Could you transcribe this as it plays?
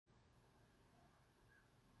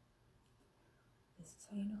This is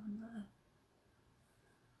how you know I'm live.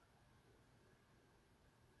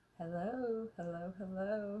 Hello, hello,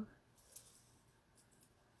 hello.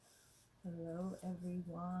 Hello,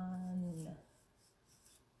 everyone.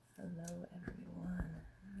 Hello, everyone.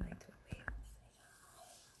 I like to wait and say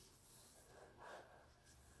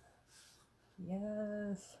hi.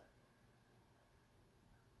 Yes.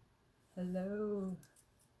 Hello.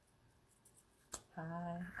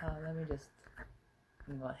 Hi. Oh, let me just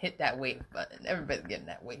hit that wave button. Everybody's getting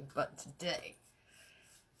that wave button today.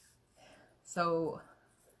 So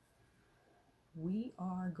we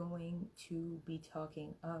are going to be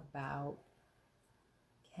talking about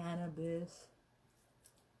cannabis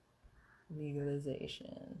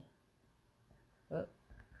legalization. Oh,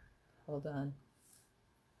 hold on.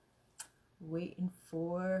 Waiting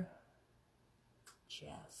for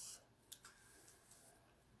Jess.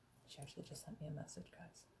 She actually just sent me a message,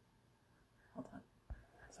 guys. Hold on.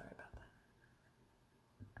 Sorry about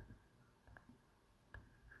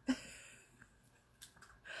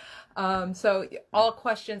that. So all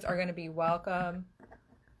questions are going to be welcome.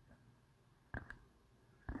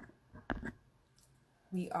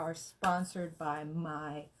 We are sponsored by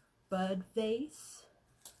My Bud Vase.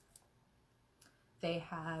 They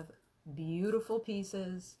have beautiful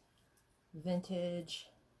pieces, vintage,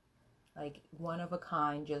 like one of a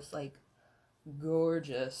kind, just like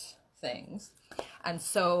gorgeous things. And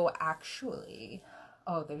so actually,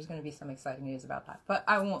 oh, there's going to be some exciting news about that, but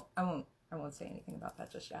I won't say anything about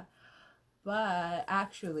that just yet. But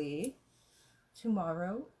actually,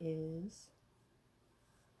 tomorrow is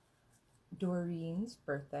Doreen's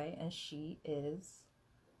birthday, and she is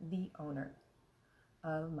the owner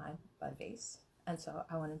of My Bud Vase. And so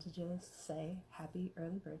I wanted to just say happy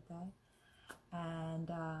early birthday. And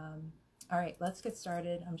all right, let's get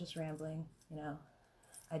started. I'm just rambling, you know.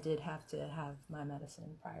 I did have to have my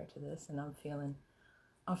medicine prior to this, and I'm feeling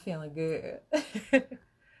good.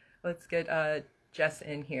 Let's get Jess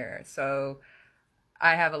in here. So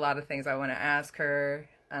I have a lot of things I want to ask her,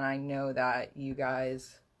 and I know that you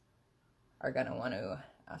guys are gonna want to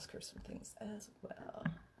ask her some things as well.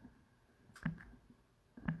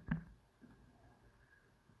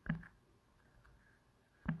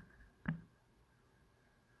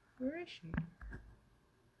 Where is she?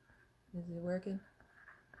 Is it working?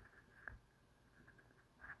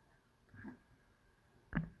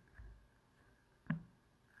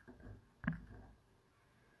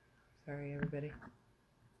 Sorry, everybody.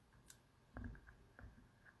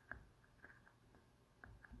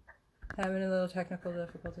 Having a little technical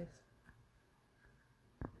difficulties.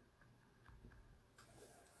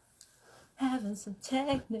 Having some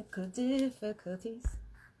technical difficulties.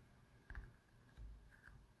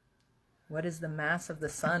 What is the mass of the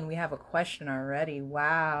sun? We have a question already.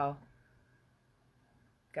 Wow.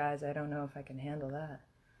 Guys, I don't know if I can handle that.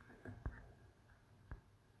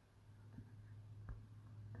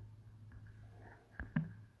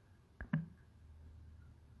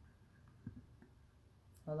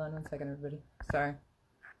 Hold on one second, everybody. Sorry.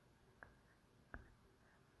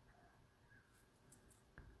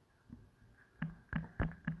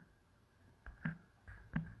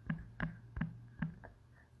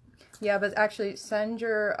 Yeah, but actually send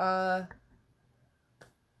your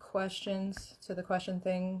questions to the question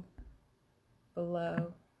thing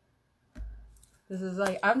below. This is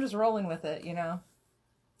like, I'm just rolling with it, you know.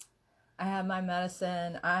 I have my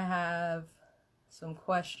medicine. I have some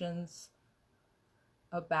questions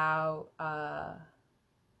about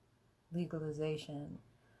legalization.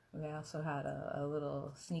 We also had a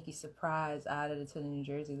little sneaky surprise added to the New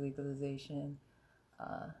Jersey legalization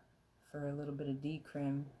for a little bit of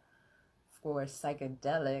decrim for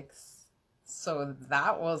psychedelics. So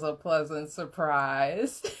that was a pleasant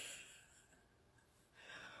surprise.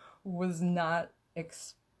 Was not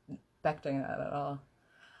expecting that at all.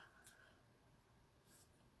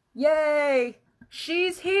 Yay!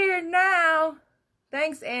 She's here now!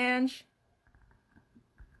 Thanks, Ange.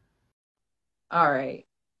 All right.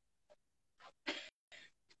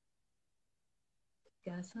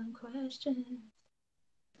 Got some questions.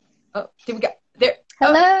 Oh, here we go. There.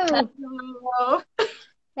 Hello. Oh, hello.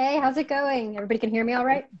 Hey, how's it going? Everybody can hear me all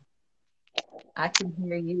right? I can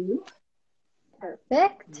hear you.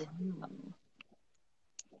 Perfect.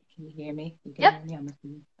 Can you hear me? You can Yep. hear me? I'm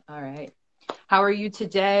listening. All right. How are you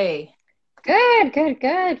today? Good, good,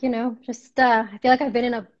 good. You know, just I feel like I've been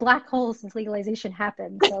in a black hole since legalization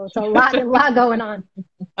happened. So it's a lot going on.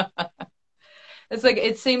 It's like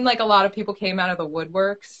it seemed like a lot of people came out of the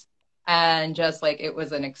woodworks, and just like it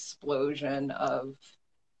was an explosion of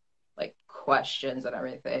like questions and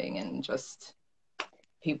everything, and just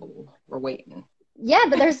people were waiting. Yeah,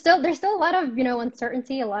 but there's still a lot of,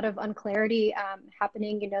 uncertainty, a lot of unclarity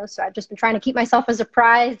happening, so I've just been trying to keep myself as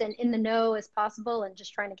apprised and in the know as possible and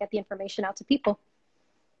just trying to get the information out to people.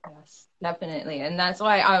 Yes, definitely. And that's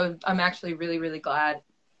why I'm actually really, really glad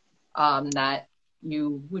that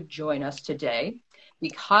you would join us today,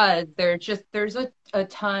 because there's a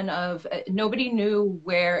ton of nobody knew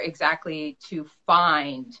where exactly to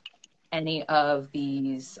find any of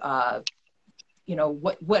these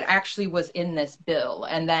what actually was in this bill.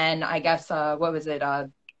 And then I guess what was it,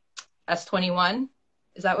 S-21,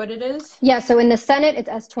 is that what it is? Yeah, so in the Senate it's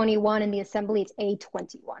S-21, in the Assembly it's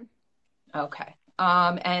A-21. Okay.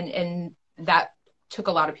 And that took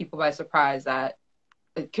a lot of people by surprise. That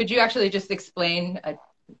could you actually just explain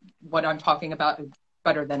what I'm talking about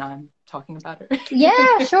better than I'm talking about it?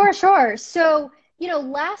 Yeah, sure. So,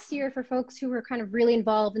 last year, for folks who were kind of really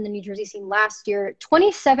involved in the New Jersey scene last year,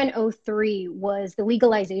 2703 was the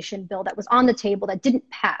legalization bill that was on the table that didn't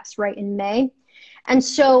pass, right, in May. And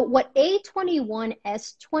so what A-21,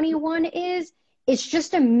 S-21 is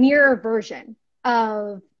just a mirror version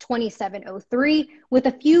of 2703 with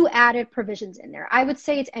a few added provisions in there. I would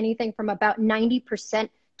say it's anything from about 90%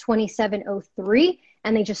 2703,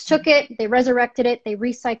 and they just took it, they resurrected it, they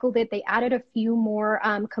recycled it, they added a few more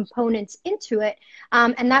components into it,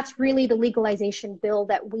 and that's really the legalization bill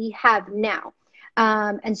that we have now.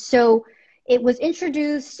 And so it was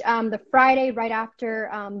introduced the Friday right after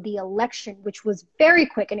the election, which was very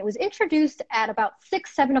quick, and it was introduced at about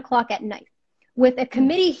 7 o'clock at night, with a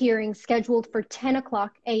committee hearing scheduled for 10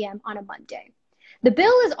 o'clock a.m. on a Monday. The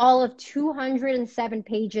bill is all of 207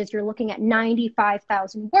 pages. You're looking at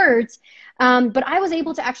 95,000 words. But I was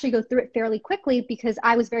able to actually go through it fairly quickly because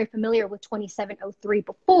I was very familiar with 2703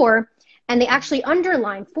 before, and they actually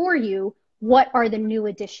underline for you what are the new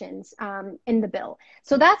additions in the bill.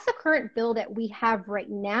 So that's the current bill that we have right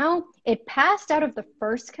now. It passed out of the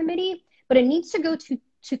first committee, but it needs to go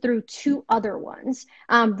through two other ones,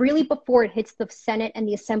 really before it hits the Senate and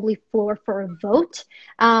the Assembly floor for a vote.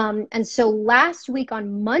 And so last week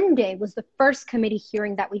on Monday was the first committee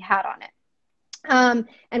hearing that we had on it.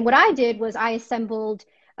 And what I did was I assembled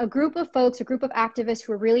a group of folks, a group of activists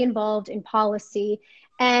who are really involved in policy,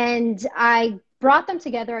 and I brought them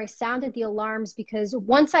together. I sounded the alarms because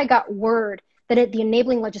once I got word that the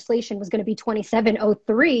enabling legislation was going to be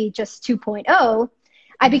 2703, just 2.0,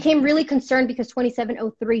 I became really concerned because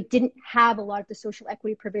 2703 didn't have a lot of the social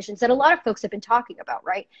equity provisions that a lot of folks have been talking about,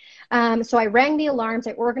 right? So I rang the alarms.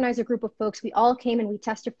 I organized a group of folks. We all came and we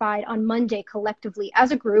testified on Monday collectively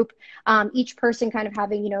as a group, each person kind of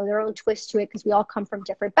having, their own twist to it because we all come from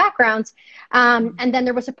different backgrounds. And then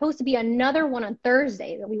there was supposed to be another one on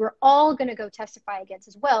Thursday that we were all going to go testify against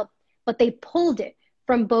as well, but they pulled it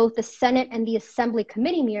from both the Senate and the Assembly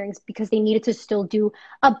committee hearings because they needed to still do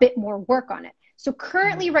a bit more work on it. So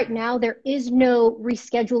currently right now, there is no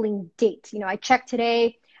rescheduling date. I checked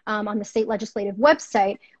today on the state legislative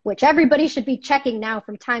website, which everybody should be checking now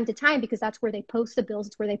from time to time because that's where they post the bills,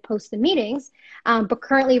 it's where they post the meetings. But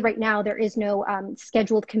currently right now, there is no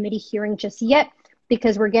scheduled committee hearing just yet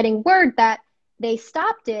because we're getting word that they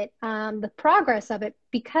stopped it, the progress of it,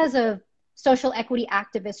 because of social equity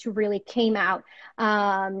activists who really came out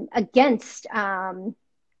against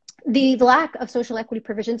the lack of social equity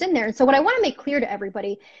provisions in there. And so what I want to make clear to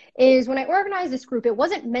everybody is when I organized this group, it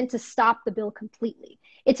wasn't meant to stop the bill completely.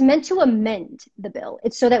 It's meant to amend the bill.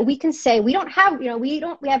 It's so that we can say we have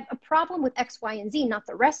a problem with X, Y, and Z, not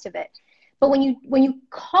the rest of it. But when you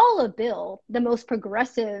call a bill the most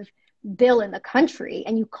progressive bill in the country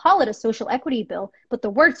and you call it a social equity bill, but the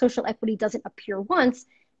word social equity doesn't appear once,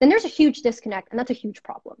 then there's a huge disconnect, and that's a huge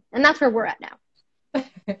problem. And that's where we're at now.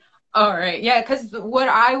 All right. Yeah, because what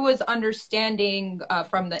I was understanding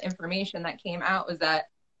from the information that came out was that,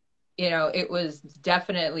 it was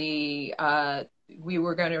definitely we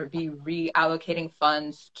were going to be reallocating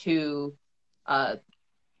funds to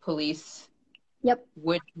police. Yep.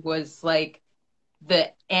 Which was like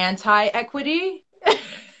the anti-equity,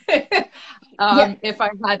 if I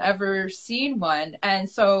had ever seen one. And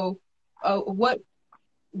so what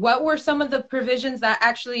were some of the provisions that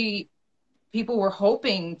actually people were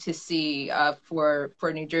hoping to see for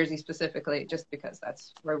New Jersey specifically, just because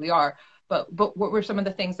that's where we are. But what were some of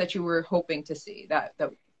the things that you were hoping to see that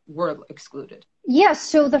were excluded? Yeah,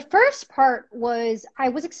 so the first part was I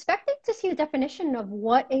was expecting to see the definition of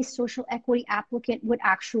what a social equity applicant would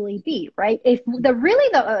actually be, right? If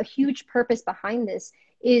the huge purpose behind this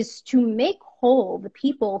is to make whole the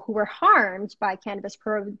people who were harmed by cannabis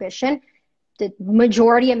prohibition, the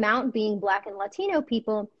majority amount being Black and Latino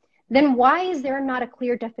people, then why is there not a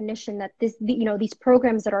clear definition that these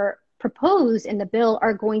programs that are proposed in the bill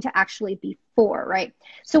are going to actually be for, right?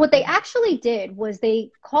 So what they actually did was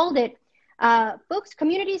they called it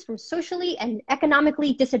communities from socially and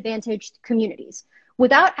economically disadvantaged communities,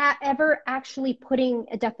 without ever actually putting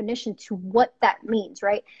a definition to what that means,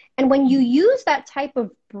 right? And when you use that type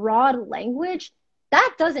of broad language,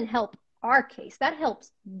 that doesn't help our case, that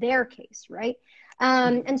helps their case, right?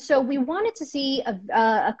 And so we wanted to see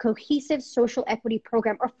a cohesive social equity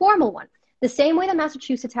program, or formal one, the same way that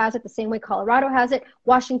Massachusetts has it, the same way Colorado has it,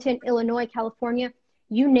 Washington, Illinois, California,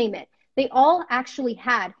 you name it. They all actually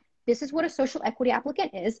had, this is what a social equity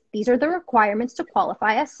applicant is, these are the requirements to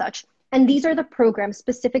qualify as such, and these are the programs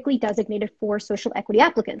specifically designated for social equity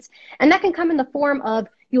applicants. And that can come in the form of,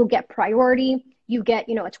 you'll get priority, you get,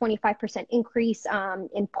 a 25% increase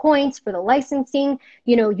in points for the licensing,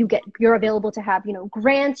 you're available to have,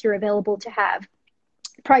 grants, you're available to have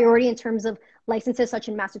priority in terms of licenses, such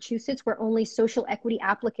in Massachusetts, where only social equity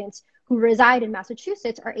applicants who reside in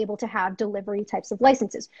Massachusetts are able to have delivery types of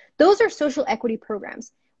licenses. Those are social equity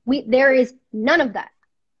programs. There is none of that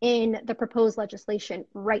in the proposed legislation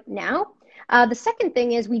right now. The second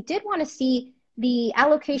thing is, we did want to see the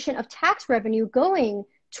allocation of tax revenue going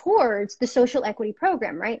towards the social equity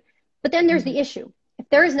program, right? But then there's the issue. If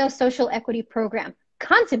there is no social equity program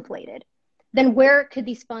contemplated, then where could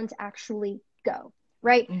these funds actually go,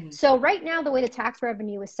 right? So right now, the way the tax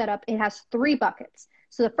revenue is set up, it has 3 buckets.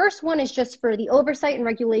 So the first one is just for the oversight and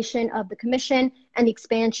regulation of the commission and the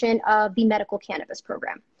expansion of the medical cannabis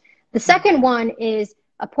program. The second one is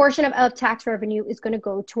a portion of tax revenue is going to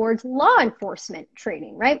go towards law enforcement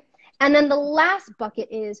training, right? And then the last bucket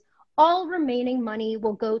is all remaining money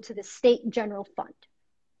will go to the state general fund.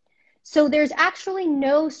 So there's actually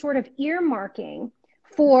no sort of earmarking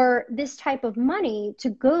for this type of money to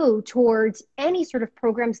go towards any sort of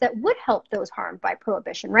programs that would help those harmed by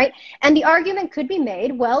prohibition, right? And the argument could be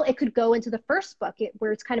made, well, it could go into the first bucket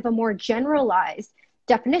where it's kind of a more generalized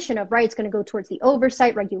definition of, right, it's going to go towards the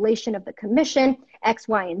oversight, regulation of the commission, X,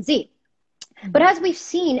 Y, and Z. But as we've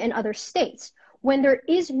seen in other states, when there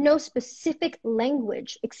is no specific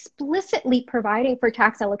language explicitly providing for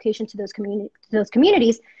tax allocation to those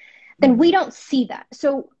communities, then we don't see that.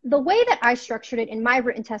 So the way that I structured it in my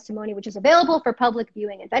written testimony, which is available for public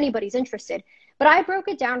viewing if anybody's interested, but I broke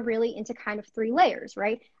it down really into kind of 3 layers,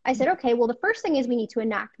 right? I said, okay, well, the first thing is we need to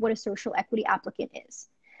enact what a social equity applicant is.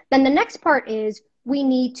 Then the next part is we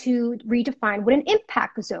need to redefine what an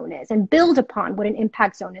impact zone is and build upon what an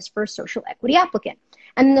impact zone is for a social equity applicant.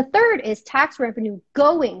 And then the third is tax revenue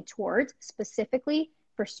going towards, specifically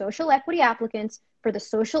for social equity applicants, for the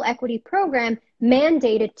social equity program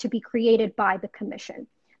mandated to be created by the commission.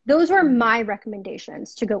 Those were my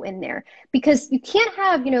recommendations to go in there, because you can't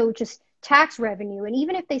have, just tax revenue. And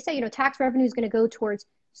even if they say, tax revenue is going to go towards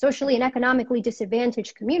socially and economically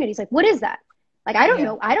disadvantaged communities, like, what is that? Like, I don't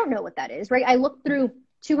know. I don't know what that is, right? I looked through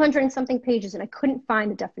 200 and something pages and I couldn't find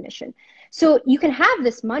the definition. So you can have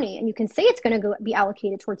this money and you can say it's going to be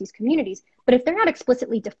allocated towards these communities, but if they're not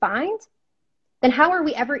explicitly defined, then how are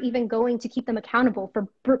we ever even going to keep them accountable for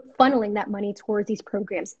funneling that money towards these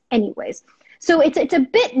programs anyways? So it's a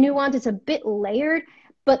bit nuanced, it's a bit layered,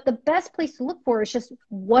 but the best place to look for is just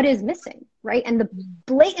what is missing, right? And the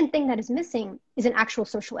blatant thing that is missing is an actual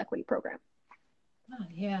social equity program.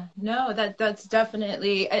 Yeah, no, that's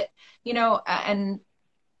definitely, and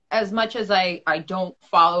as much as I don't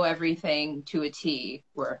follow everything to a T,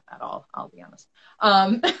 or at all, I'll be honest.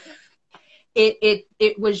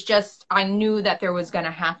 It was just, I knew that there was going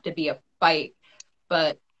to have to be a fight,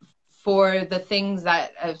 but for the things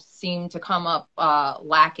that have seemed to come up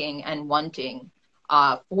lacking and wanting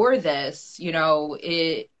for this,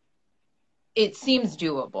 it seems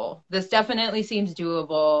doable. This definitely seems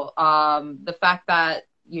doable. The fact that,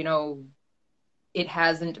 it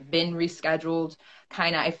hasn't been rescheduled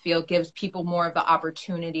kind of, I feel, gives people more of the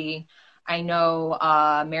opportunity. I know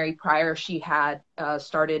Mary Pryor, she had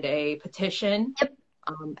started a petition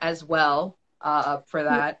as well for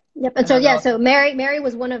that. Yep. And so Mary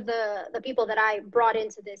was one of the people that I brought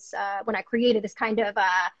into this when I created this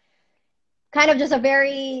kind of just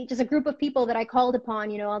a group of people that I called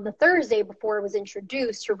upon, on the Thursday before it was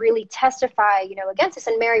introduced to really testify, against this.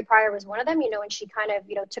 And Mary Pryor was one of them, and she kind of,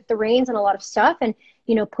 took the reins on a lot of stuff and,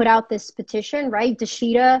 put out this petition, right?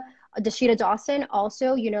 Dashida Dawson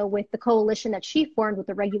also, with the coalition that she formed with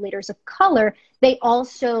the regulators of color, they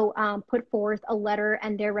also put forth a letter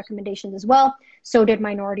and their recommendations as well. So did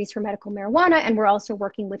Minorities for Medical Marijuana. And we're also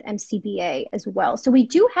working with MCBA as well. So we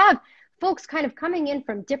do have folks kind of coming in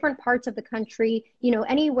from different parts of the country,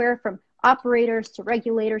 anywhere from operators to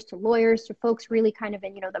regulators to lawyers to folks really kind of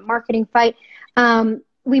in, the marketing fight.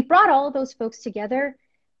 We brought all of those folks together,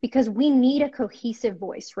 because we need a cohesive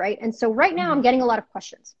voice, right? And so right now I'm getting a lot of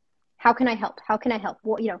questions. How can I help? How can I help?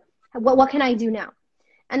 What, what can I do now?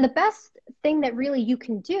 And the best thing that really you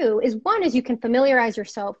can do is, one, is you can familiarize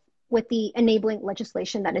yourself with the enabling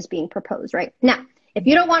legislation that is being proposed right now. If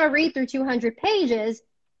you don't want to read through 200 pages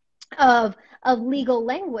of legal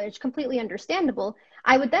language, completely understandable.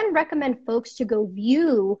 I would then recommend folks to go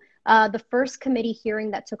view the first committee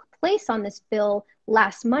hearing that took place on this bill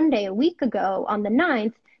last Monday, a week ago, on the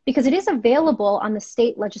 9th, because it is available on the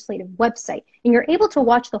state legislative website, and you're able to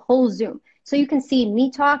watch the whole Zoom. So you can see me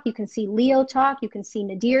talk, you can see Leo talk, you can see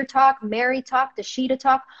Nadir talk, Mary talk, Dashita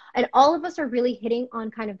talk, and all of us are really hitting on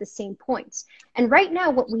kind of the same points. And right now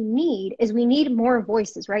what we need is we need more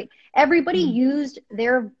voices, right? Everybody used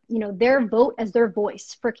their vote as their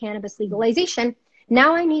voice for cannabis legalization.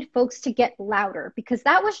 Now I need folks to get louder, because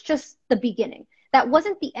that was just the beginning. That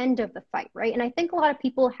wasn't the end of the fight, right? And I think a lot of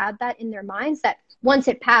people had that in their minds, that once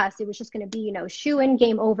it passed, it was just going to be, shoe in,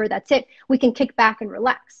 game over, that's it. We can kick back and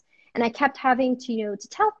relax. And I kept having to, to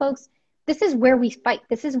tell folks, this is where we fight.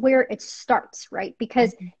 This is where it starts, right?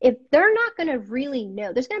 Because if they're not going to really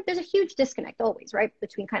know, there's a huge disconnect always, right?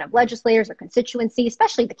 Between kind of legislators or constituency,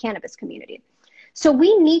 especially the cannabis community. So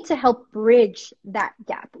we need to help bridge that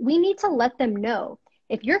gap. We need to let them know,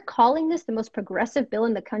 if you're calling this the most progressive bill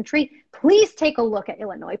in the country, please take a look at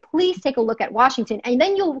Illinois. Please take a look at Washington. And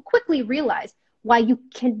then you'll quickly realize why you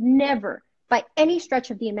can never, by any stretch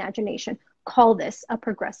of the imagination, call this a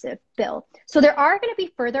progressive bill. So there are going to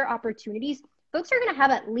be further opportunities. Folks are going to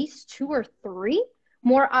have at least 2 or 3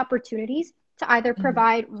 more opportunities to either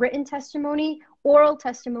provide written testimony, oral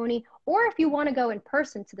testimony, or if you want to go in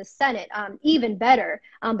person to the Senate, even better,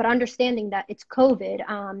 but understanding that it's COVID,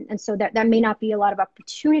 and so that may not be a lot of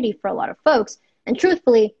opportunity for a lot of folks. And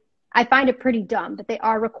truthfully, I find it pretty dumb that they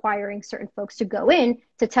are requiring certain folks to go in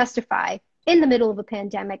to testify in the middle of a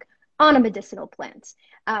pandemic on a medicinal plant.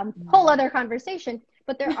 Whole other conversation,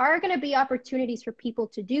 but there are going to be opportunities for people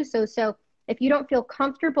to do so. So if you don't feel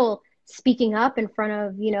comfortable speaking up in front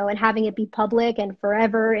of, and having it be public and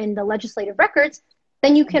forever in the legislative records,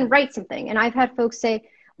 then you can write something. And I've had folks say,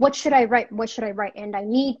 what should I write? What should I write? And I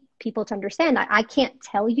need people to understand that I can't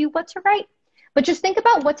tell you what to write, but just think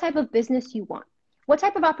about what type of business you want, what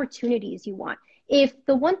type of opportunities you want. If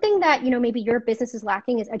the one thing that, maybe your business is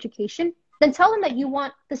lacking is education, then tell them that you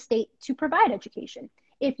want the state to provide education.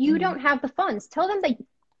 If you don't have the funds, tell them that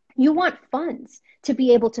you want funds to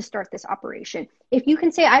be able to start this operation. If you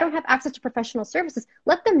can say, I don't have access to professional services,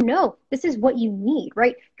 let them know this is what you need,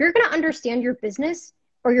 right? You're going to understand your business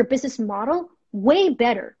or your business model way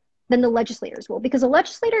better than the legislators will, because the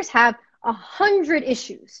legislators have 100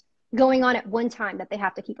 issues going on at one time that they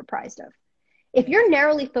have to keep apprised of. If you're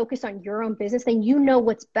narrowly focused on your own business, then you know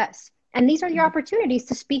what's best. And these are your opportunities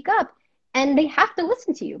to speak up, and they have to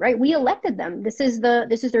listen to you, right? We elected them. This is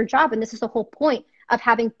their job, and this is the whole point of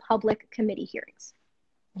having public committee hearings.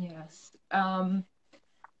 Yes.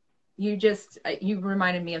 You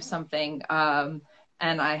reminded me of something, and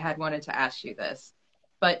I had wanted to ask you this,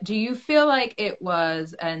 but do you feel like it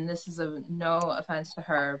was, and this is no offense to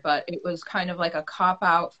her, but it was kind of like a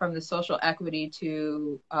cop-out from the social equity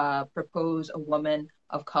to propose a woman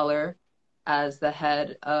of color as the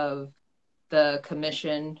head of the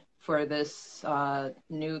commission for this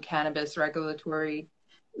new cannabis regulatory?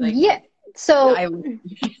 Yeah. So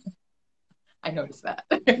I noticed that.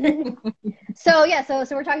 So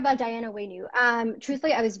we're talking about Diana Waynu.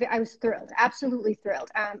 Truthfully, I was thrilled, absolutely thrilled.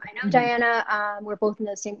 I know Diana. We're both in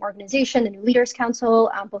the same organization, the New Leaders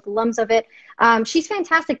Council, both alums of it. She's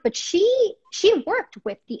fantastic, but she worked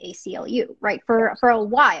with the ACLU, right, for a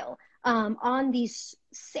while on these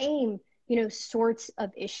same sorts of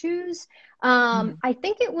issues. I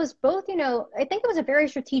think it was both, I think it was a very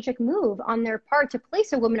strategic move on their part to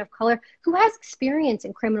place a woman of color who has experience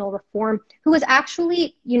in criminal reform, who has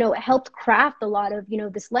actually, helped craft a lot of,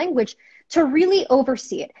 this language to really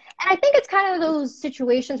oversee it. And I think it's kind of those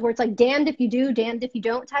situations where it's like damned if you do, damned if you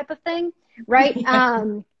don't type of thing, right?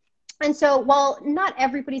 And so while not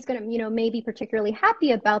everybody's going to, maybe particularly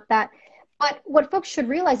happy about that, but what folks should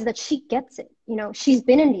realize is that she gets it. She's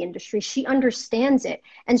been in the industry. She understands it.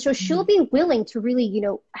 And so she'll be willing to really,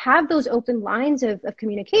 have those open lines of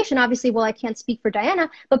communication. Obviously, well, I can't speak for Diana,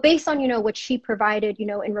 but based on, what she provided,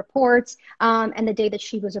 in reports and the day that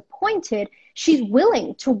she was appointed, she's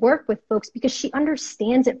willing to work with folks because she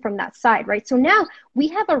understands it from that side, right? So now we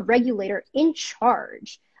have a regulator in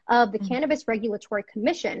charge of the Cannabis Regulatory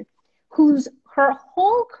Commission whose her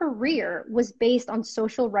whole career was based on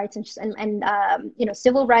social rights and you know,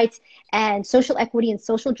 civil rights and social equity and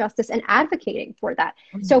social justice and advocating for that.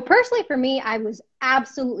 So personally, for me, I was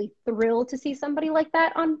absolutely thrilled to see somebody like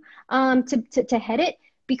that on to head it,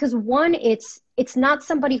 because one, it's not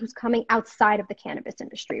somebody who's coming outside of the cannabis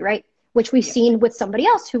industry, right? Which we've seen with somebody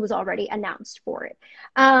else who was already announced for it.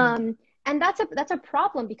 And that's a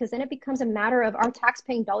problem, because then it becomes a matter of our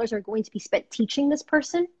tax-paying dollars are going to be spent teaching this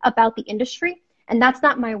person about the industry. And that's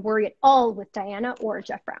not my worry at all with Diana or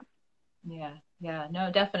Jeff Brown. Yeah,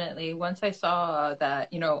 no, definitely. Once I saw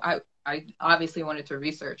that, you know, I obviously wanted to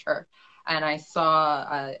research her, and I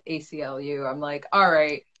saw ACLU. I'm like, all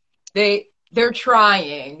right, they're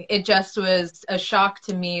trying. It just was a shock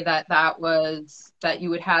to me that you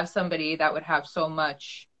would have somebody that would have so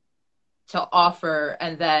much to offer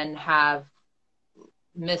and then have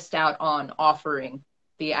missed out on offering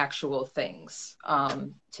the actual things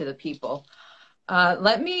to the people.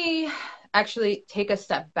 Let me actually take a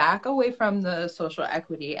step back away from the social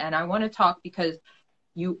equity, and I want to talk, because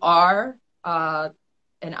you are an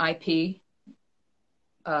IP,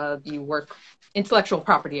 you work intellectual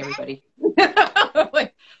property, everybody.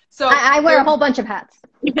 Like, so I wear a whole bunch of hats.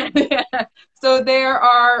 Yeah. So there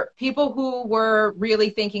are people who were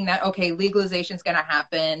really thinking that, okay, legalization is going to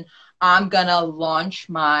happen. I'm going to launch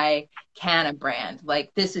my Canna brand.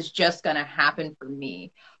 Like, this is just going to happen for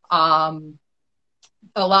me.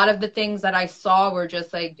 A lot of the things that I saw were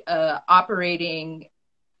just like operating,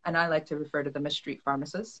 and I like to refer to them as street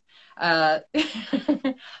pharmacists,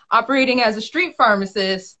 operating as a street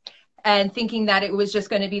pharmacist and thinking that it was just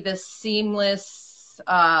going to be this seamless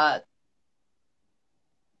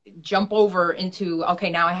jump over into, okay,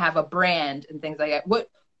 now I have a brand and things like that.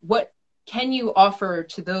 What can you offer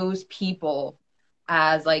to those people,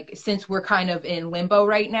 as like, since we're kind of in limbo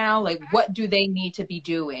right now, like what do they need to be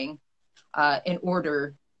doing in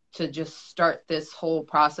order to just start this whole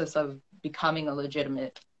process of becoming a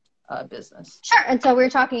legitimate business? Sure. And so we're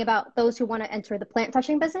talking about those who want to enter the plant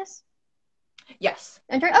touching business? Yes.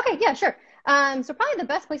 Okay, yeah, sure. So probably the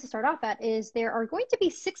best place to start off at is there are going to be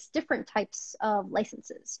 6 different types of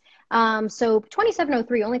licenses. So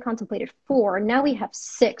 2703 only contemplated 4. Now we have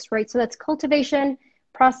 6, right? So that's cultivation,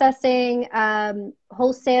 processing,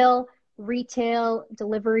 wholesale, retail,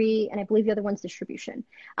 delivery, and I believe the other one's distribution.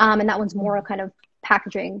 And that one's more kind of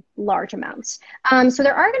packaging large amounts. So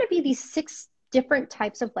there are going to be these 6 different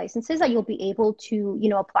types of licenses that you'll be able to, you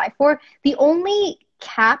know, apply for. The only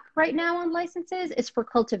cap right now on licenses is for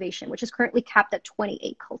cultivation, which is currently capped at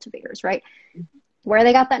 28 cultivators, right? Where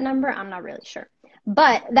they got that number, I'm not really sure.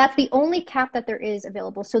 But that's the only cap that there is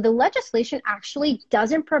available. So the legislation actually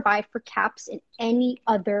doesn't provide for caps in any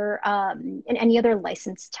other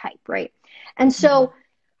license type, right? And so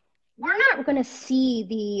we're not going to see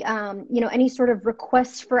the, you know, any sort of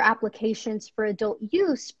requests for applications for adult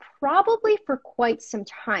use probably for quite some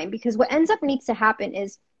time, because what ends up needs to happen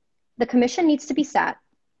is the commission needs to be sat.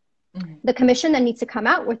 The commission then needs to come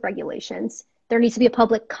out with regulations. There needs to be a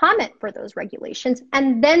public comment for those regulations.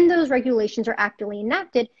 And then those regulations are actively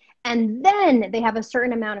enacted. And then they have a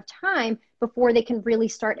certain amount of time before they can really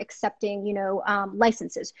start accepting, you know,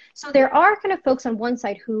 licenses. So there are kind of folks on one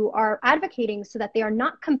side who are advocating so that they are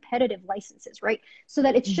not competitive licenses, right? So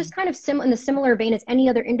that it's just kind of in the similar vein as any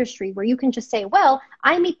other industry, where you can just say, well,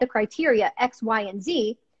 I meet the criteria X, Y, and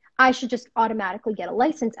Z. I should just automatically get a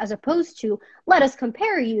license, as opposed to, let us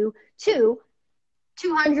compare you to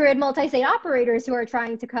 200 multi-state operators who are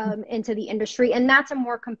trying to come into the industry. And that's a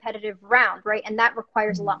more competitive round, right? And that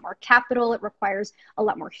requires a lot more capital. It requires a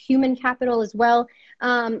lot more human capital as well.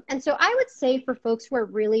 And so I would say for folks who are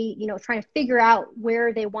really, you know, trying to figure out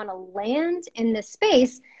where they want to land in this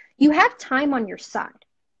space, you have time on your side.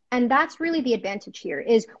 And that's really the advantage here,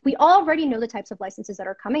 is we already know the types of licenses that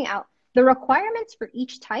are coming out. The requirements for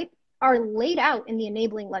each type are laid out in the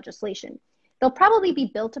enabling legislation. They'll probably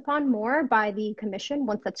be built upon more by the commission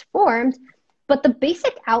once that's formed, but the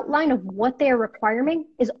basic outline of what they are requiring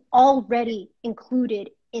is already included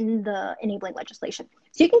in the enabling legislation.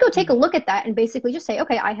 So you can go take a look at that and basically just say,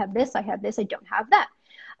 okay, I have this, I don't have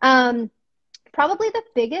that. Probably the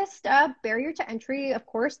biggest barrier to entry, of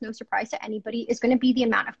course, no surprise to anybody, is going to be the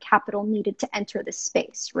amount of capital needed to enter this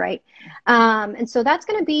space, right? And so that's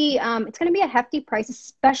going to be, it's going to be a hefty price,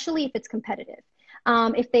 especially if it's competitive.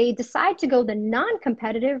 If they decide to go the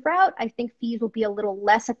non-competitive route, I think fees will be a little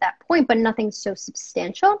less at that point, but nothing so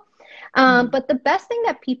substantial. But the best thing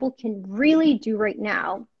that people can really do right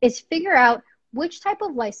now is figure out which type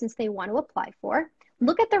of license they want to apply for,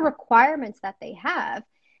 look at the requirements that they have,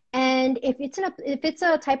 and if it's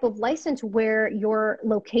a type of license where your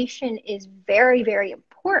location is very, very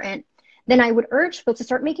important, then I would urge folks to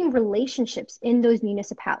start making relationships in those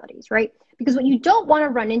municipalities, right? Because what you don't want to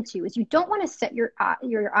run into is you don't want to set your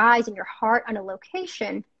eyes and your heart on a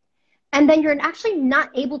location, and then you're actually not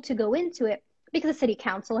able to go into it because the city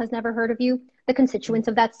council has never heard of you. The constituents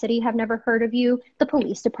of that city have never heard of you. The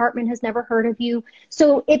police department has never heard of you.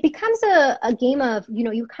 So it becomes a game of,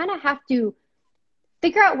 you kind of have to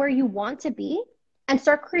figure out where you want to be and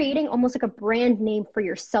start creating almost like a brand name for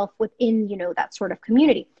yourself within, that sort of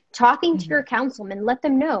community. Talking to your councilman, let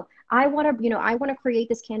them know, I want to create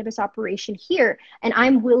this cannabis operation here, and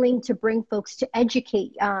I'm willing to bring folks to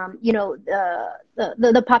educate,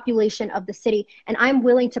 the population of the city, and I'm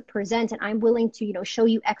willing to present, and I'm willing to, show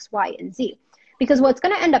you X, Y, and Z. Because what's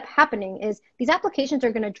going to end up happening is these applications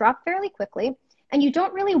are going to drop fairly quickly, and you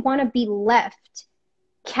don't really want to be left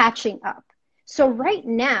catching up. So right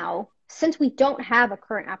now, since we don't have a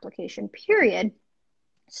current application period,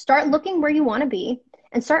 start looking where you want to be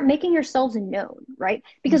and start making yourselves known, right?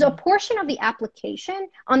 Because a portion of the application,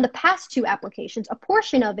 on the past 2 applications, a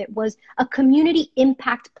portion of it was a community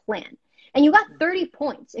impact plan. And you got 30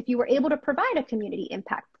 points if you were able to provide a community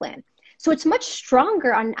impact plan. So it's much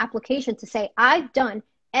stronger on an application to say, I've done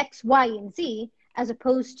X, Y, and Z, as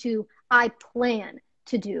opposed to I plan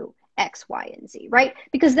to do X, Y, and Z, right?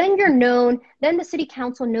 Because then you're known, then the city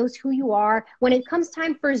council knows who you are. When it comes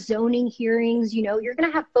time for zoning hearings, you're going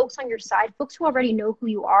to have folks on your side, folks who already know who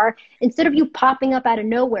you are, instead of you popping up out of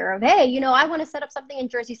nowhere of, hey, I want to set up something in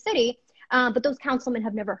Jersey City, but those councilmen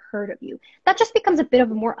have never heard of you. That just becomes a bit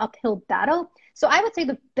of a more uphill battle. So I would say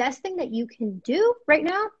the best thing that you can do right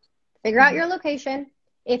now, figure out your location,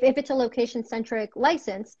 if it's a location-centric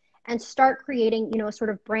license, and start creating, a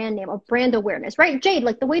sort of brand name or brand awareness, right? Jade,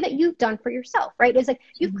 like the way that you've done for yourself, right? Is like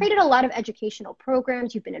you've created a lot of educational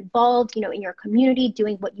programs, you've been involved, in your community,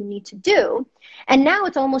 doing what you need to do. And now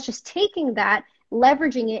it's almost just taking that,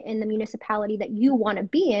 leveraging it in the municipality that you want to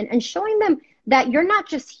be in, and showing them that you're not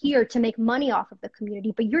just here to make money off of the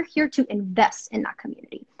community, but you're here to invest in that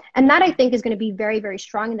community. And that, I think, is going to be very, very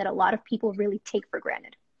strong, and that a lot of people really take for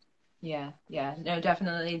granted. Yeah, no,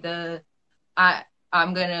 definitely.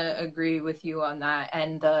 I'm going to agree with you on that.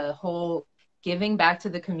 And the whole giving back to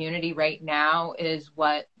the community right now is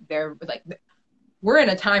what they're like. We're in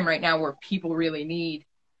a time right now where people really need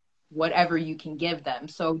whatever you can give them.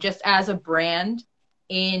 So just as a brand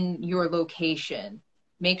in your location,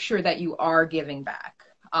 make sure that you are giving back,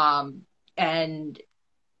 and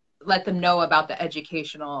let them know about the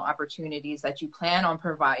educational opportunities that you plan on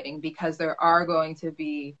providing, because there are going to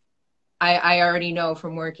be, I already know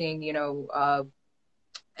from working,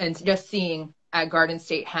 and just seeing at Garden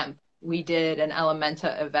State Hemp, we did an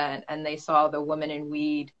Elementa event, and they saw the Women in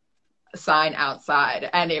Weed sign outside,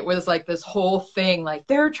 and it was like this whole thing, like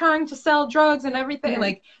they're trying to sell drugs and everything.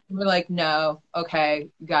 Like we're like, no, okay,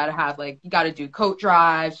 you gotta do coat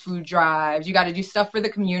drives, food drives, you gotta do stuff for the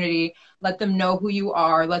community. Let them know who you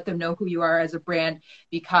are. Let them know who you are as a brand,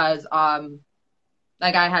 because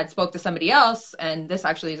like I had spoke to somebody else, and this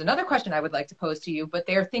actually is another question I would like to pose to you, but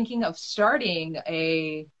they're thinking of starting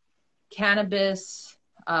a cannabis,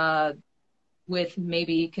 with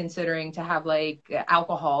maybe considering to have like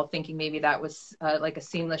alcohol, thinking maybe that was like a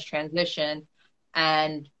seamless transition.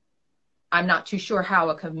 And I'm not too sure how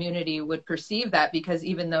a community would perceive that, because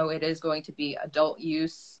even though it is going to be adult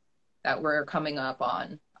use that we're coming up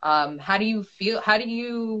on, how do you feel? How do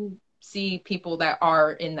you see people that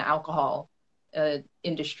are in the alcohol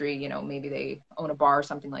industry, maybe they own a bar or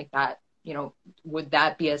something like that, would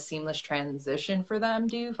that be a seamless transition for them,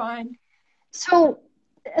 do you find? So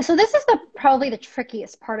this is probably the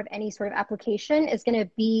trickiest part of any sort of application, is going to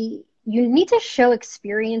be, you need to show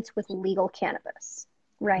experience with legal cannabis,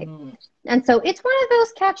 right? And so it's one of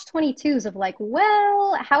those catch-22s of like,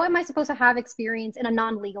 well, how am I supposed to have experience in a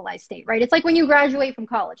non-legalized state, right? It's like when you graduate from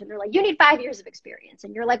college and they're like, you need 5 years of experience.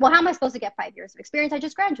 And you're like, well, how am I supposed to get 5 years of experience? I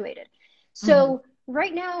just graduated. So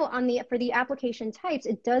right now for the application types,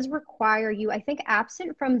 it does require you, I think,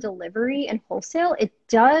 absent from delivery and wholesale, it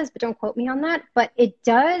does, but don't quote me on that, but it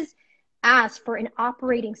does ask for an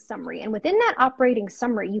operating summary. And within that operating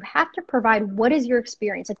summary, you have to provide what is your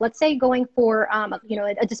experience. Like, let's say going for,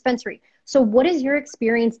 a dispensary. So what is your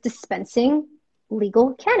experience dispensing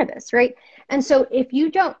legal cannabis, right? And so if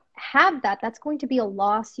you don't have that, that's going to be a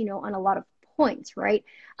loss, on a lot of points, right?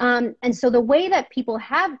 And so the way that people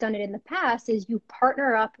have done it in the past is you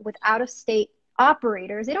partner up with out-of-state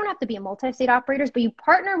operators. They don't have to be a multi-state operators, but you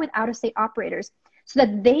partner with out-of-state operators so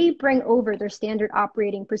that they bring over their standard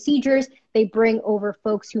operating procedures. They bring over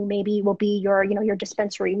folks who maybe will be your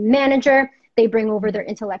dispensary manager. They bring over their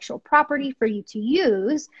intellectual property for you to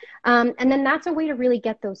use. And then that's a way to really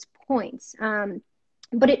get those points.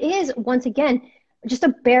 But it is, once again, just a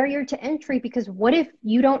barrier to entry, because what if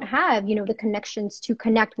you don't have, the connections to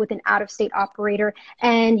connect with an out of state operator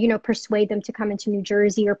and, persuade them to come into New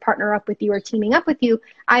Jersey or partner up with you or teaming up with you?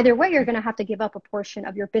 Either way, you're going to have to give up a portion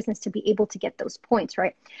of your business to be able to get those points,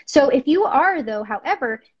 right? So if you are, though,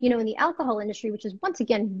 however, in the alcohol industry, which is once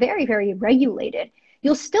again very, very regulated,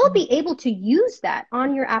 you'll still be able to use that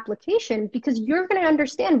on your application, because you're going to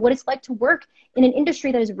understand what it's like to work in an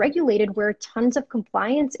industry that is regulated, where tons of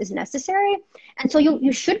compliance is necessary. And so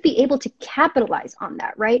you should be able to capitalize on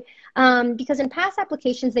that, right? Because in past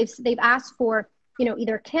applications, they've asked for,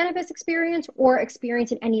 either cannabis experience or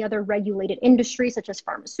experience in any other regulated industry, such as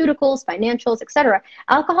pharmaceuticals, financials, etc.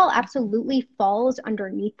 Alcohol absolutely falls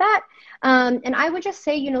underneath that. And I would just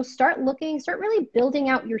say, start really building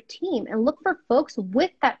out your team and look for folks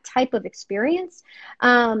with that type of experience,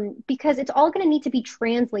 because it's all going to need to be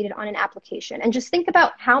translated on an application. And just think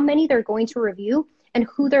about how many they're going to review and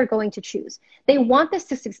who they're going to choose. They want this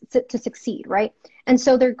to succeed, right? And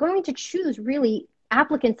so they're going to choose really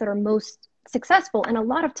applicants that are most successful. And a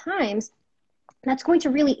lot of times that's going to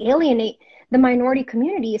really alienate the minority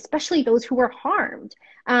community, especially those who were harmed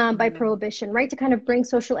by prohibition, right? To kind of bring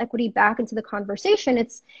social equity back into the conversation.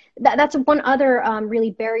 That's one other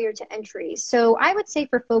really barrier to entry. So I would say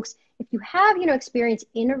for folks, if you have, experience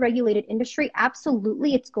in a regulated industry,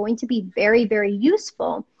 absolutely, it's going to be very, very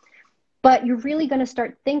useful. But you're really going to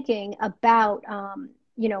start thinking about,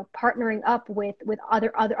 partnering up with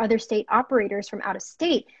other state operators from out of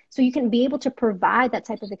state, so you can be able to provide that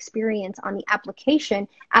type of experience on the application.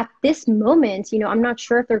 At this moment, I'm not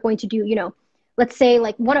sure if they're going to do, let's say,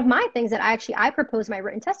 like, one of my things that I proposed in my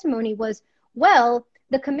written testimony was, well,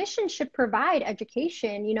 the commission should provide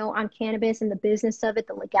education, on cannabis and the business of it,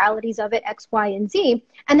 the legalities of it, X, Y, and Z,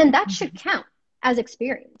 and then that should count as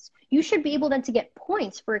experience. You should be able then to get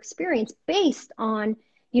points for experience based on,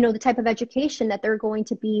 the type of education that they're going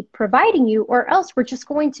to be providing you, or else we're just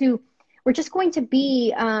going to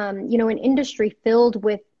be, an industry filled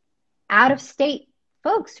with out of state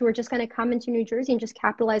folks who are just going to come into New Jersey and just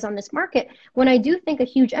capitalize on this market. When I do think a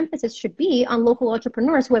huge emphasis should be on local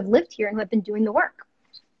entrepreneurs who have lived here and who have been doing the work.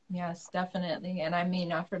 Yes, definitely. And I mean,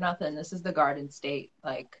 not for nothing, this is the Garden State.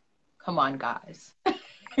 Like, come on, guys.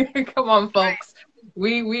 Come on, folks.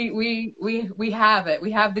 We have it.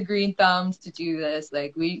 We have the green thumbs to do this.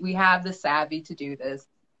 Like, we have the savvy to do this.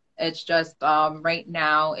 It's just right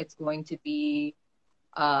now it's going to be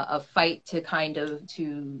a fight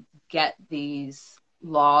to get these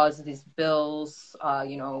laws, these bills,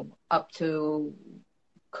 up to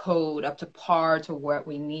code, up to par to what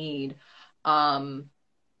we need. And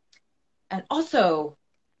also,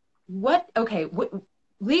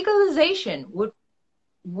 legalization,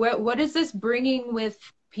 what is this bringing with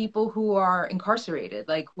people who are incarcerated?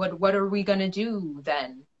 Like, what are we going to do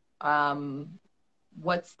then?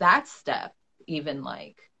 What's that step even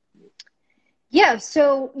like? Yeah,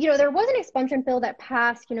 so, there was an expungement bill that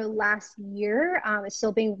passed, last year. It's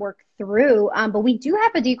still being worked through, but we do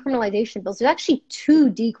have a decriminalization bill. So there's actually two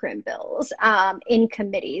decrim bills in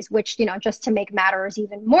committees, which, just to make matters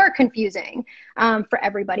even more confusing for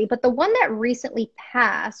everybody. But the one that recently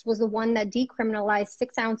passed was the one that decriminalized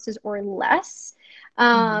 6 ounces or less,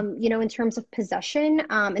 in terms of possession.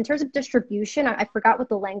 In terms of distribution, I forgot what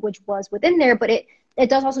the language was within there, but it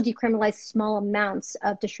does also decriminalize small amounts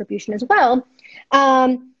of distribution as well.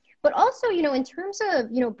 But also, in terms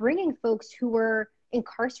of, bringing folks who were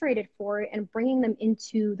incarcerated for it and bringing them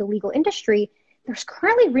into the legal industry, there's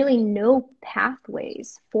currently really no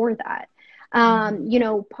pathways for that.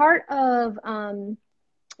 Part of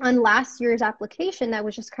on last year's application, that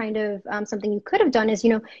was just kind of something you could have done is,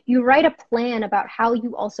 you write a plan about how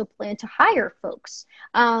you also plan to hire folks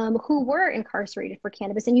who were incarcerated for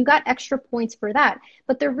cannabis, and you got extra points for that.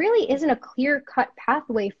 But there really isn't a clear-cut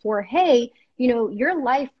pathway for, hey, your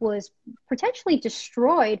life was potentially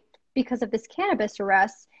destroyed because of this cannabis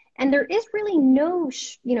arrest, and there is really no,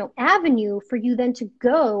 avenue for you then to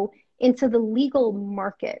go into the legal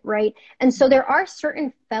market, right? And so there are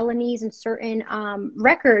certain felonies and certain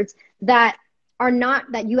records that are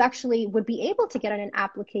not, that you actually would be able to get on an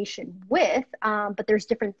application with, but there's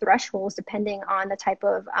different thresholds depending on the type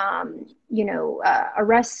of,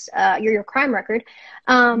 arrest, your crime record.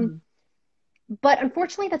 But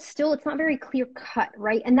unfortunately, it's not very clear cut,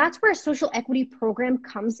 right? And that's where a social equity program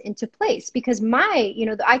comes into place, because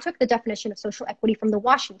I took the definition of social equity from the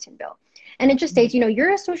Washington bill. And it just states,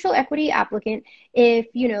 you're a social equity applicant if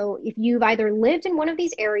you've either lived in one of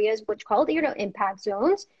these areas, which called, impact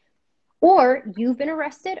zones, or you've been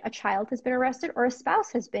arrested, a child has been arrested, or a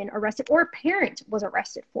spouse has been arrested, or a parent was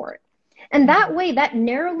arrested for it. And that way, that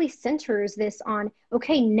narrowly centers this on,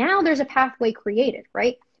 okay, now there's a pathway created,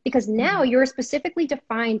 right? Because now you're specifically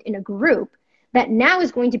defined in a group that now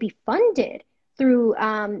is going to be funded through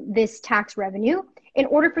this tax revenue in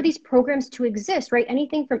order for these programs to exist, right?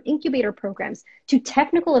 Anything from incubator programs to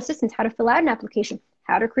technical assistance, how to fill out an application,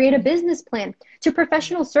 how to create a business plan, to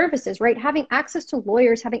professional services, right? Having access to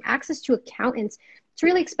lawyers, having access to accountants. It's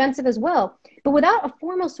really expensive as well. But without a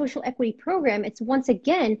formal social equity program, it's once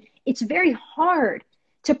again, it's very hard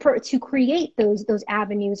to create those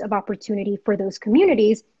avenues of opportunity for those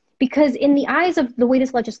communities, because in the eyes of the way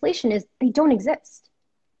this legislation is, they don't exist.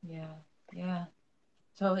 Yeah, yeah.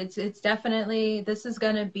 So it's definitely, this is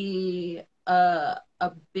going to be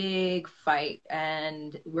a big fight,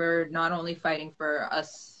 and we're not only fighting for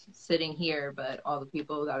us sitting here, but all the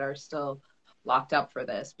people that are still locked up for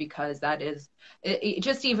this, because that is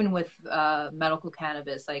just even with medical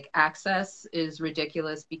cannabis, like access is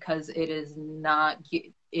ridiculous because it is not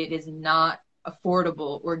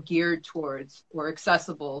affordable or geared towards or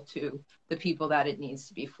accessible to the people that it needs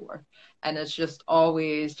to be for. And it's just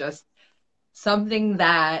always just something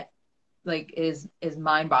that like is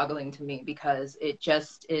mind-boggling to me, because it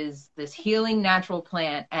just is this healing natural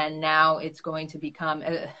plant, and now it's going to become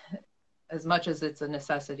as much as it's a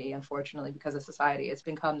necessity, unfortunately, because of society, it's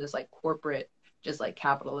become this like corporate, just like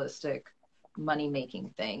capitalistic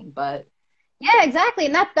money-making thing. But yeah, exactly.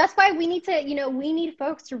 And that's why we need to, we need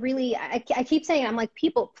folks to really, I keep saying, I'm like,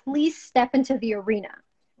 people, please step into the arena,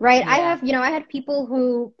 right? yeah. I had people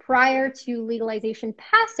who prior to legalization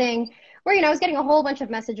passing, where, I was getting a whole bunch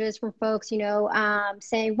of messages from folks,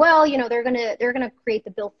 saying, well, they're gonna create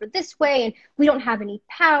the bill for this way, and we don't have any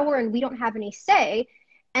power and we don't have any say.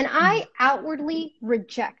 And I outwardly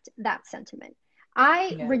reject that sentiment.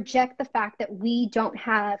 I reject the fact that we don't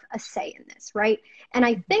have a say in this, right? And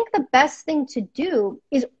I think the best thing to do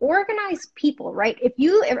is organize people, right? If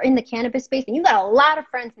you are in the cannabis space, and you've got a lot of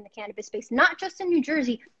friends in the cannabis space, not just in New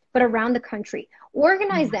Jersey, but around the country,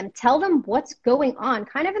 organize them, tell them what's going on,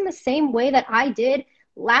 kind of in the same way that I did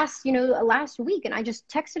last week. And I just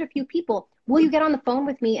texted a few people, will you get on the phone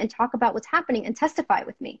with me and talk about what's happening and testify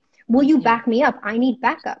with me? Will you back me up? I need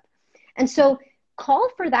backup. And so call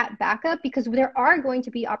for that backup, because there are going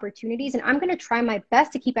to be opportunities, and I'm going to try my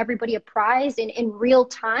best to keep everybody apprised in real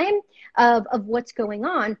time of what's going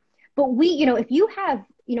on. But if you have,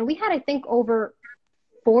 we had, I think, over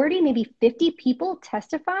 40, maybe 50 people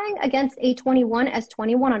testifying against A21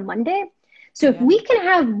 S21 on Monday. So if we can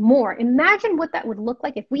have more, imagine what that would look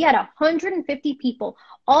like if we had 150 people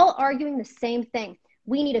all arguing the same thing.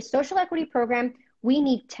 We need a social equity program. We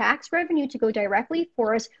need tax revenue to go directly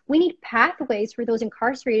for us. We need pathways for those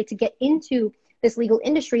incarcerated to get into this legal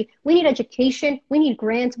industry. We need education. We need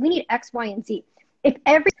grants. We need X, Y, and Z. If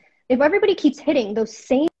everybody keeps hitting those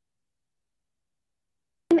same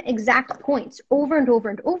exact points over and over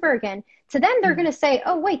and over again, to them, they're going to say,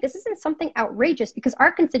 oh, wait, this isn't something outrageous because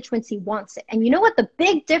our constituency wants it. And you know what the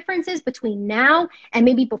big difference is between now and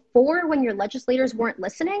maybe before, when your legislators weren't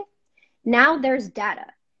listening? Now there's data.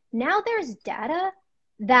 Now there's data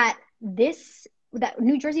that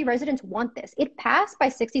New Jersey residents want this. It passed by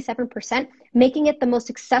 67%, making it the most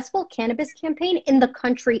successful cannabis campaign in the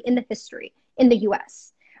country, in the history, in the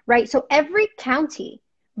US, right? So every county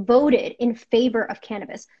voted in favor of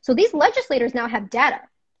cannabis. So these legislators now have data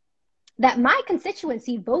that my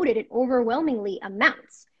constituency voted in overwhelmingly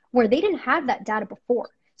amounts, where they didn't have that data before.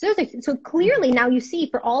 So clearly now you see,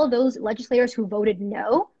 for all of those legislators who voted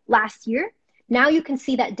no last year, now you can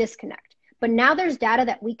see that disconnect. But now there's data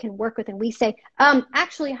that we can work with, and we say,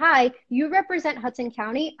 actually, hi, you represent Hudson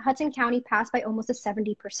County. Hudson County passed by almost a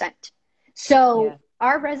 70%. So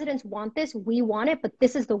our residents want this, we want it, but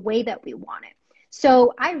this is the way that we want it.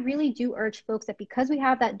 So I really do urge folks that, because we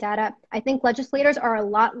have that data, I think legislators are a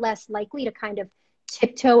lot less likely to kind of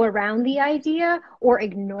tiptoe around the idea or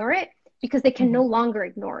ignore it, because they can no longer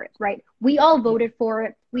ignore it, right? We all voted for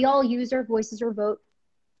it. We all used our voices or vote.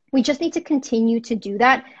 We just need to continue to do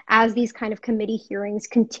that as these kind of committee hearings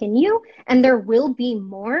continue, and there will be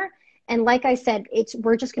more. And like I said,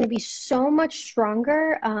 we're just going to be so much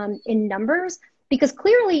stronger in numbers, because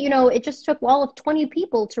clearly, it just took all of 20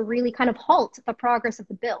 people to really kind of halt the progress of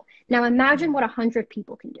the bill. Now imagine what 100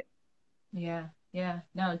 people can do. Yeah,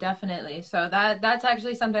 no, definitely. So that's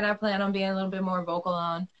actually something I plan on being a little bit more vocal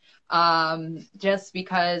on, just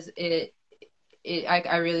because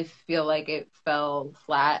I really feel like it fell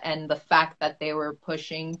flat, and the fact that they were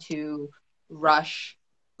pushing to rush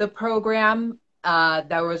the program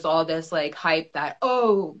there was all this like hype that,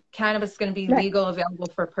 oh, cannabis is going to be Right. legal, available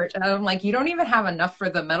for purchase. And I'm like, you don't even have enough for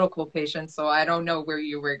the medical patients, so I don't know where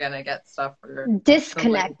you were going to get stuff for the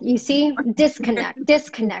Disconnect. You lay. see?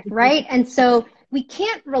 Disconnect, right? And so we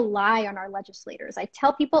can't rely on our legislators. I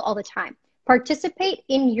tell people all the time, participate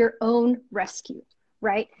in your own rescue,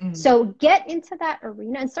 right? So get into that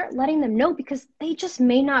arena and start letting them know, because they just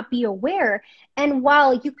may not be aware. And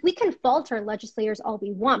while we can fault our legislators all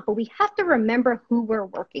we want, but we have to remember who we're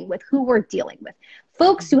working with, who we're dealing with.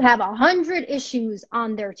 Folks who have 100 issues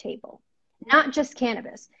on their table, not just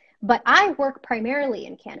cannabis. But I work primarily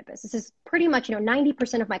in cannabis. This is pretty much,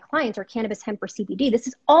 90% of my clients are cannabis, hemp, or CBD. This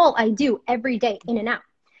is all I do every day, in and out.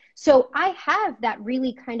 So I have that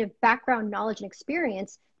really kind of background knowledge and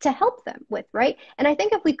experience to help them with, right? And I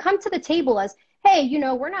think if we come to the table as, hey,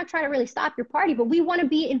 we're not trying to really stop your party, but we want to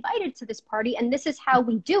be invited to this party, and this is how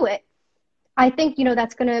we do it. I think,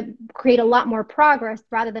 that's going to create a lot more progress,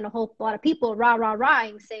 rather than a whole lot of people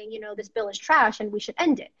rah-rah-rahing saying, this bill is trash and we should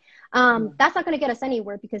end it. That's not going to get us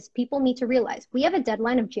anywhere, because people need to realize we have a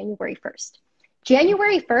deadline of January 1st.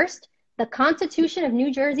 January 1st, the Constitution of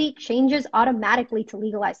New Jersey changes automatically to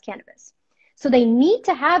legalize cannabis. So they need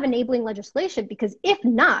to have enabling legislation, because if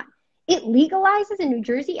not, it legalizes in New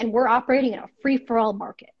Jersey and we're operating in a free-for-all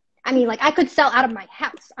market. I mean, like, I could sell out of my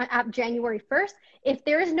house on January 1st if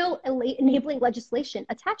there is no enabling legislation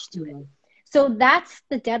attached to it. So that's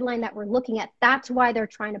the deadline that we're looking at. That's why they're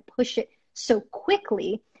trying to push it so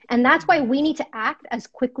quickly. And that's why we need to act as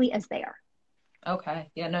quickly as they are.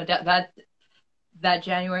 Okay. Yeah, no, that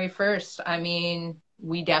January 1st, I mean,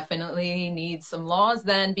 we definitely need some laws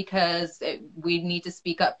then, because we need to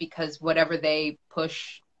speak up, because whatever they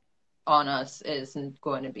push on us is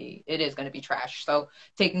going to be trash. So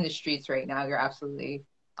taking the streets right now,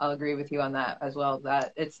 I'll agree with you on that as well,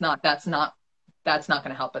 that that's not going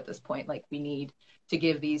to help at this point. Like, we need to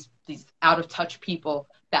give these out of touch people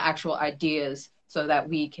the actual ideas so that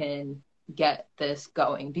we can get this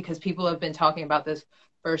going, because people have been talking about this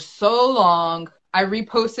for so long. I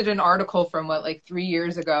reposted an article from 3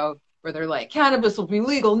 years ago where they're like, cannabis will be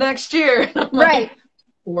legal next year. And I'm right. Like,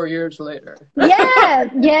 4 years later. yeah,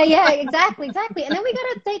 exactly. And then we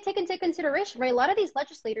got to take into consideration, right? A lot of these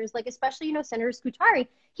legislators, like especially, Senator Scutari,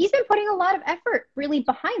 he's been putting a lot of effort really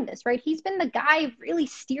behind this, right? He's been the guy really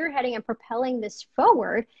spearheading and propelling this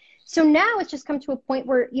forward. So now it's just come to a point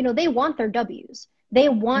where, they want their W's. They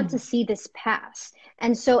want to see this pass.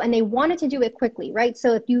 And they wanted to do it quickly, right?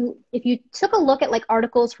 So if you took a look at like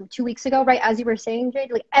articles from 2 weeks ago, right, as you were saying,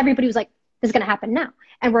 Jade, like everybody was like, this is going to happen now,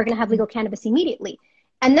 and we're going to have legal cannabis immediately.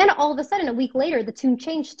 And then all of a sudden, a week later, the tune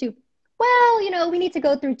changed to, well, we need to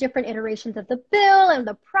go through different iterations of the bill and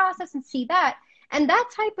the process and see that. And that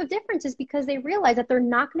type of difference is because they realize that they're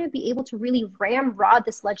not going to be able to really ramrod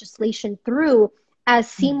this legislation through as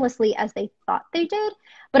seamlessly as they thought they did.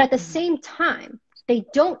 But at the same time, they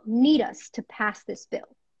don't need us to pass this bill.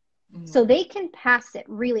 So they can pass it,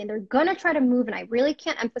 really, and they're going to try to move, and I really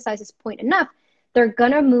can't emphasize this point enough, they're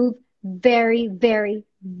going to move very, very,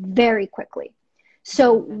 very quickly.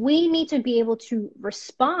 So we need to be able to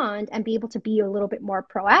respond and be able to be a little bit more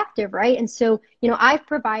proactive, right? And so, I've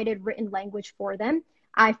provided written language for them.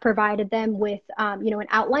 I've provided them with, an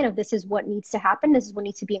outline of this is what needs to happen. This is what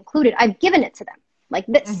needs to be included. I've given it to them like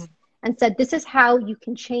this and said, this is how you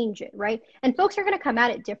can change it, right? And folks are going to come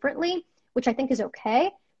at it differently, which I think is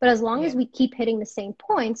okay. But as long as we keep hitting the same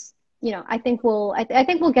points, I think we'll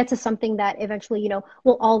get to something that eventually,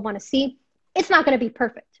 we'll all want to see. It's not going to be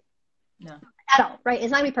perfect. No. At all, right? It's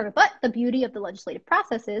not going to be perfect. But the beauty of the legislative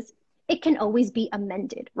process is it can always be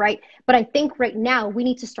amended, right? But I think right now we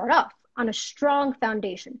need to start off on a strong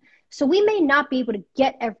foundation. So we may not be able to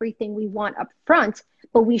get everything we want up front,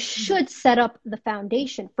 but we should set up the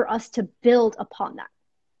foundation for us to build upon that.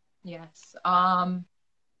 Yes. Can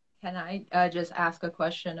I just ask a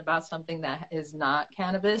question about something that is not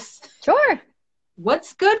cannabis? Sure.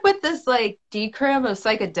 What's good with this decrim of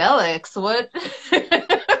psychedelics? What?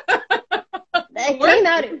 It came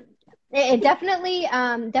out. It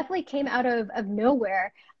definitely came out of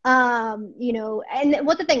nowhere. And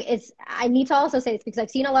what the thing is, I need to also say this because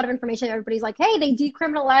I've seen a lot of information. Everybody's like, hey, they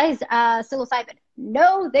decriminalized psilocybin.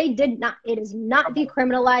 No, they did not. It is not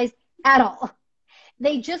decriminalized at all.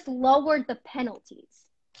 They just lowered the penalties.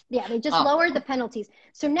 Yeah, they just lowered the penalties.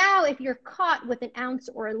 So now if you're caught with an ounce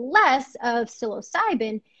or less of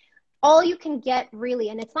psilocybin, all you can get really,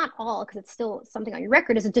 and it's not all because it's still something on your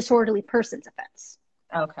record, is a disorderly persons offense.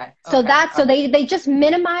 Okay. So they just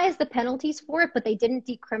minimized the penalties for it, but they didn't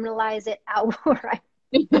decriminalize it outright.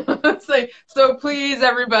 It's so please,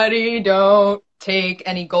 everybody, don't take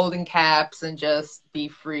any golden caps and just be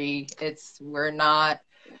free. We're not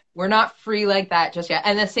free like that just yet.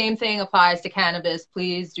 And the same thing applies to cannabis.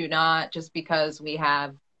 Please do not, just because we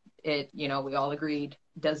have it, we all agreed,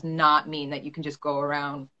 does not mean that you can just go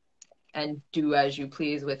around and do as you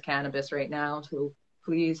please with cannabis right now. So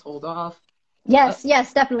please hold off. Yes,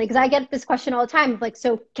 definitely. Because I get this question all the time. Like,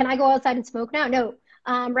 so can I go outside and smoke now? No.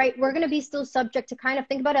 Right. We're going to be still subject to kind of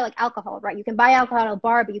think about it like alcohol, right? You can buy alcohol at a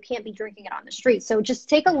bar, but you can't be drinking it on the street. So just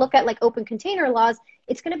take a look at like open container laws.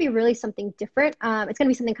 It's going to be really something different. It's going to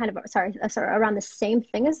be something kind of, around the same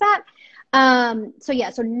thing as that.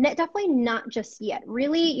 Definitely not just yet.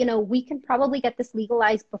 Really, we can probably get this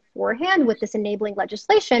legalized beforehand with this enabling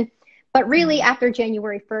legislation. But really after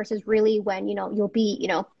January 1st is really when, you'll be,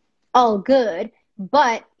 all good.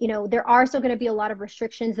 But, there are still going to be a lot of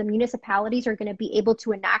restrictions. The municipalities are going to be able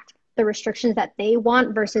to enact the restrictions that they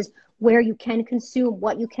want versus where you can consume,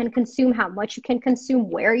 what you can consume, how much you can consume,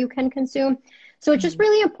 where you can consume. So it's just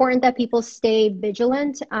really important that people stay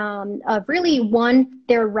vigilant of really, one,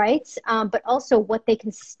 their rights, but also what they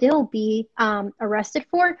can still be arrested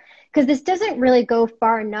for. Because this doesn't really go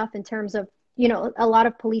far enough in terms of, a lot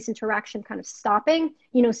of police interaction kind of stopping.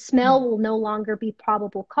 Smell will no longer be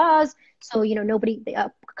probable cause. So,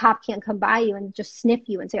 a cop can't come by you and just sniff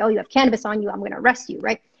you and say, oh, you have cannabis on you, I'm going to arrest you,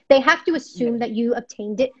 right? They have to assume that you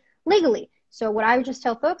obtained it legally. So what I would just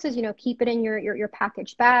tell folks is, keep it in your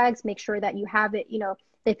packaged bags, make sure that you have it,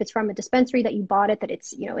 if it's from a dispensary that you bought it, that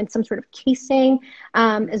it's, in some sort of casing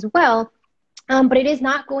as well. But it is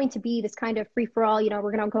not going to be this kind of free for all,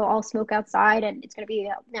 we're going to go all smoke outside and it's going to be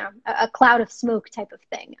a cloud of smoke type of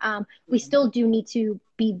thing. We still do need to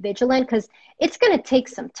be vigilant because it's going to take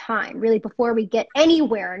some time really before we get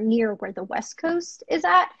anywhere near where the West Coast is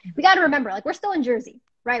at. We got to remember, like, we're still in Jersey,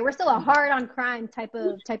 right? We're still a hard on crime type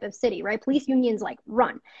of city, right? Police unions like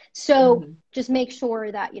run. So just make sure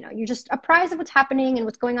that, you're just apprised of what's happening and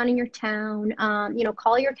what's going on in your town.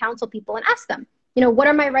 Call your council people and ask them, what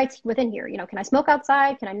are my rights within here? Can I smoke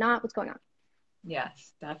outside? Can I not? What's going on?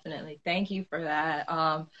 Yes, definitely. Thank you for that.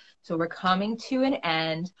 So we're coming to an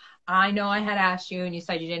end. I know I had asked you and you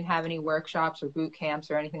said you didn't have any workshops or boot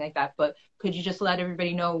camps or anything like that, but could you just let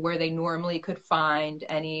everybody know where they normally could find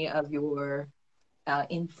any of your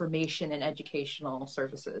information and educational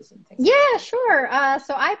services and things? Yeah, sure.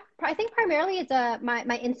 So I think primarily it's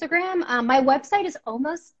my Instagram. My website is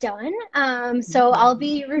almost done. So I'll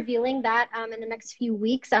be revealing that in the next few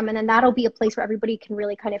weeks. And then that'll be a place where everybody can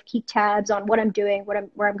really kind of keep tabs on what I'm doing,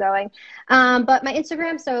 where I'm going. But my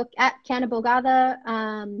Instagram, so at Canna Bogada,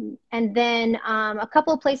 and then a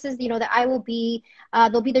couple of places, that I will be.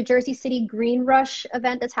 There'll be the Jersey City Green Rush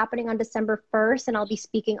event that's happening on December 1st, and I'll be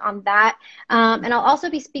speaking on that. And I'll also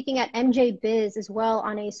be speaking at MJ Biz as well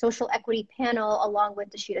on a social equity panel along with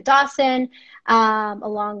Dashida Dawson,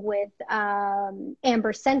 along with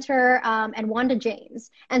Amber Center and Wanda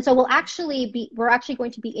James. And so we're actually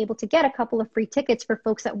going to be able to get a couple of free tickets for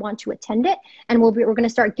folks that want to attend it. And we're going to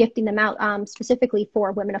start gifting them out specifically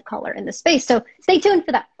for women of color in the space. So stay tuned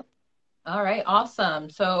for that. All right,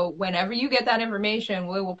 awesome. So whenever you get that information,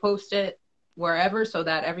 we will post it wherever so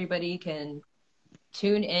that everybody can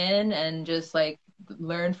tune in and just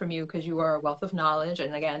learn from you, because you are a wealth of knowledge.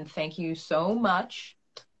 And again, thank you so much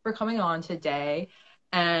for coming on today.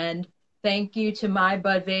 And thank you to My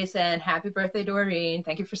Bud Vase and happy birthday, Doreen.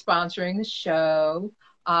 Thank you for sponsoring the show.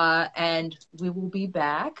 And we will be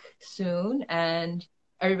back soon. And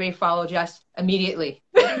everybody follow Jess immediately.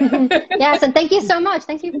 Yes, and thank you so much.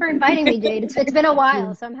 Thank you for inviting me, Jade. It's been a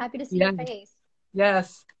while, so I'm happy to see your face.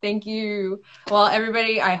 Yes, thank you. Well,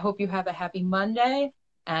 everybody, I hope you have a happy Monday.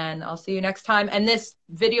 And I'll see you next time. And this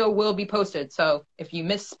video will be posted. So if you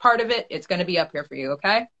miss part of it, it's going to be up here for you.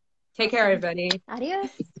 Okay? Take care, everybody. Adios.